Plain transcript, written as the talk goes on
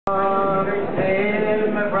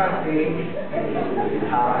McGrathie is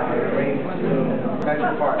retiring soon.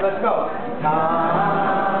 Special part. Let's go.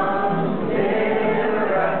 Tom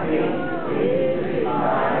McGrathie is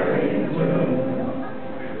retiring soon.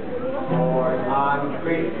 Born on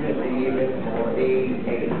Christmas Eve at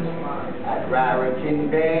 48 at Raritan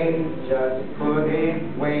Bay, just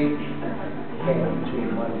couldn't wait. Came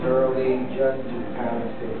 2 months early, just 2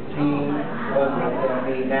 pounds 15. But look at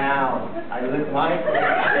me now. I look like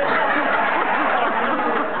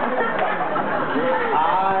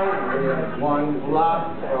I live 1 block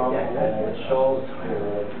from Old Shoal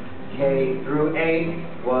School. K through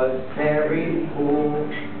 8 was very cool.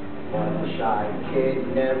 One shy kid,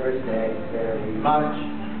 never said very much.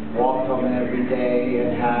 Walked home every day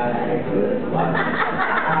and had a good lunch.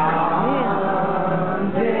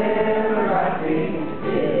 Tom McGrathie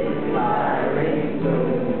is retiring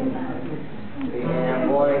soon. The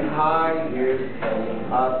Amboy High years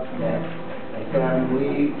came up next.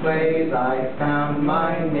 Assembly plays, I found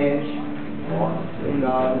my niche. Walked the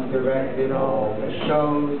guns, directed all the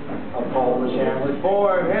shows. A Polish and was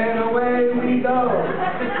born, and away we go.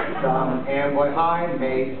 Some Amboy High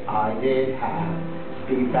mates I did have.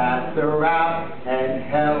 Steve Faster Ralph and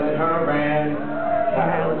Helen Horan.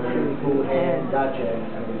 Carolyn who and Duchess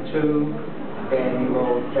too. Benny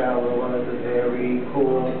Rosefeller was a very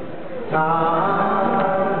cool.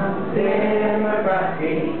 Tom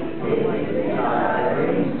McGrathie is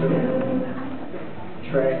retiring soon.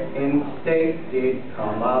 Trenton State did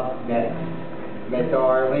come up next. Met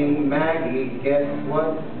darling Maggie, guess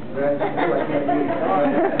what?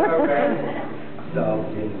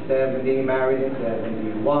 Subbed in 70, married in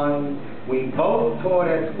 71. We both taught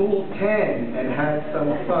at school 10 and had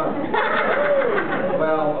some fun.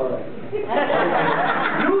 Well, alright.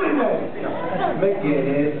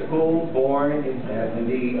 McGinnis School, born in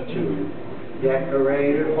 72.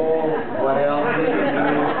 Decorated hall, what else did you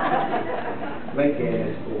do?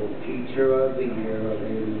 McGinnis School, teacher of the year of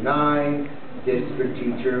 89. District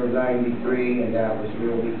teacher of 93, and that was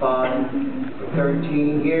really fun. For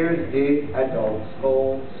 13 years, did adult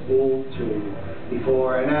school too.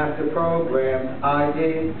 Before and after programs, I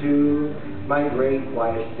did do. My great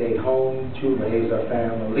wife stayed home to raise our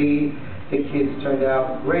family. The kids turned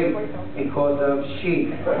out great because of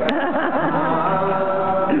she.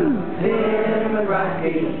 Tim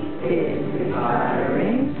McGrathie is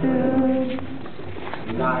retiring soon.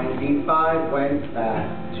 95 went back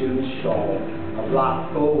to Shaw, a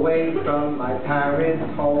block away from my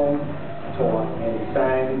parents' home. Taught and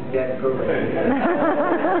sang, decorated.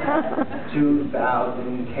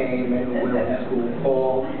 2000 came and Wilentz School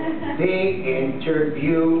called. The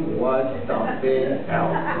interview was something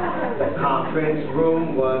else. The conference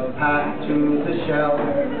room was packed to the shelf.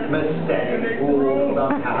 Mistake ruled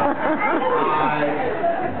somehow.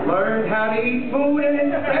 I learned how to eat food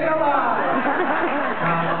and stay alive.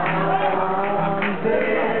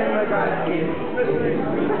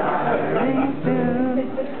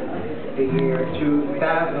 The year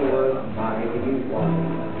 2000 was mighty one.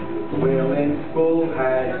 Wilentz School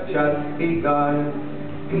had just begun.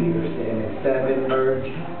 Peterson and 7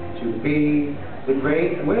 merged to be the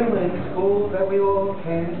great Wilentz School that we all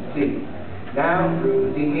can see. Now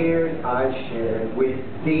through the years I've shared with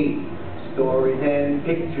thee stories and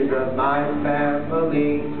pictures of my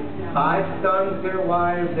family. 5 sons, their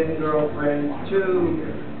wives and girlfriends too.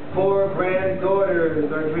 4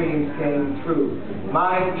 granddaughters, our dreams came true.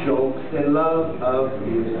 My jokes and love of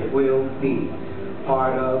music will be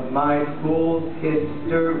part of my school's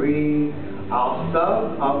history.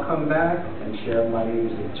 I'll come back and share my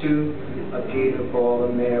music too. A Peter, Paul,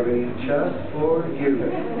 and Mary, just for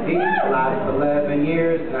you. These last 11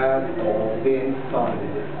 years have all been fun.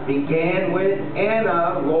 Began with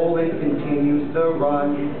Anna, rolling, continues to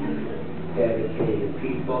run. Dedicated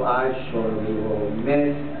people I surely will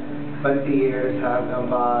miss. But the years have gone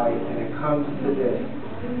by, and it comes to this.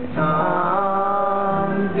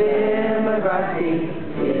 Tom McGrathie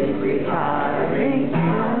is retiring